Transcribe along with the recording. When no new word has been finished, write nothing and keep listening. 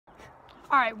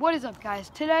Alright, what is up guys?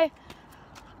 Today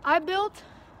I built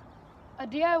a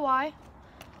DIY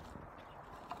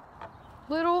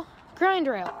little grind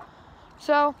rail.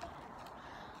 So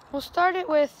we'll start it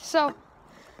with just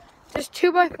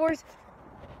 2x4s,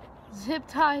 zip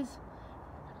ties.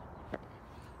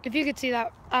 If you could see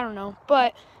that, I don't know.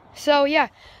 But so yeah,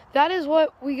 that is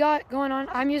what we got going on.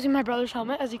 I'm using my brother's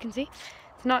helmet, as you can see.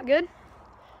 It's not good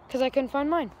because I couldn't find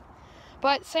mine.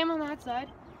 But same on that side.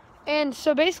 And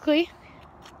so basically,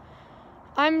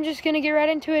 I'm just gonna get right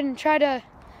into it and try to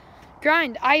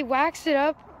grind. I waxed it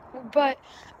up, but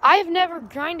I've never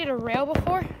grinded a rail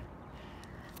before.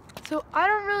 So I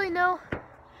don't really know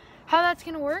how that's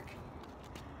gonna work.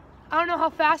 I don't know how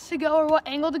fast to go or what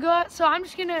angle to go at, so I'm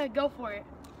just gonna go for it.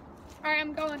 All right,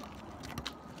 I'm going.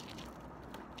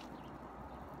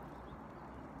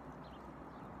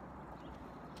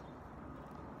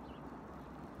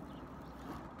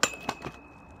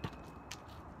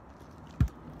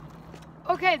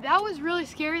 Okay, that was really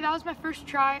scary. That was my first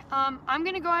try. I'm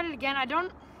gonna go at it again. I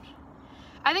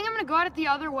think I'm gonna go at it the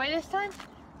other way this time.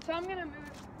 So I'm gonna move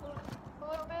it a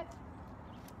little bit.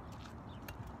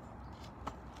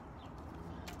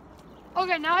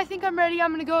 Okay, now I think I'm ready.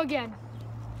 I'm gonna go again.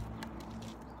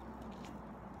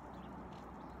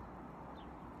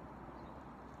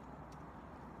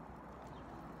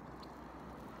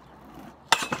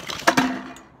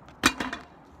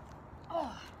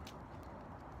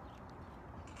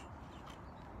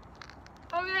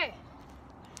 Okay,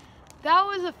 that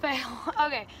was a fail.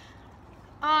 Okay,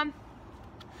 I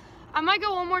might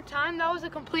go one more time. That was a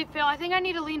complete fail. I think I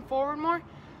need to lean forward more.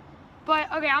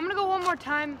 But okay, I'm gonna go one more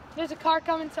time. There's a car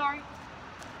coming, sorry.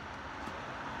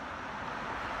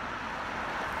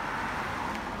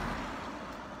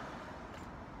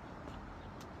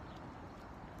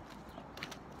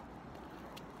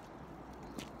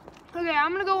 Okay,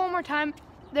 I'm gonna go one more time.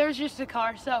 There's just a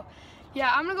car, so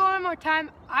yeah, I'm gonna go one more time.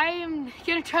 I am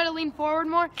gonna try to lean forward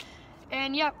more,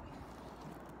 and yep.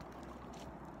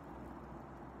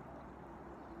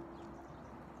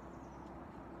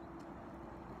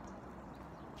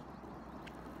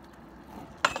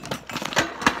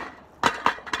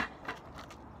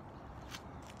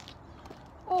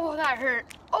 Oh, that hurt.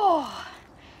 Oh.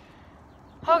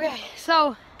 Okay,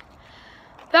 so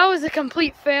that was a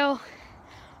complete fail.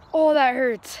 Oh, that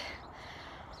hurts.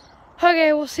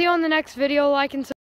 Okay, we'll see you on the next video. Like and subscribe.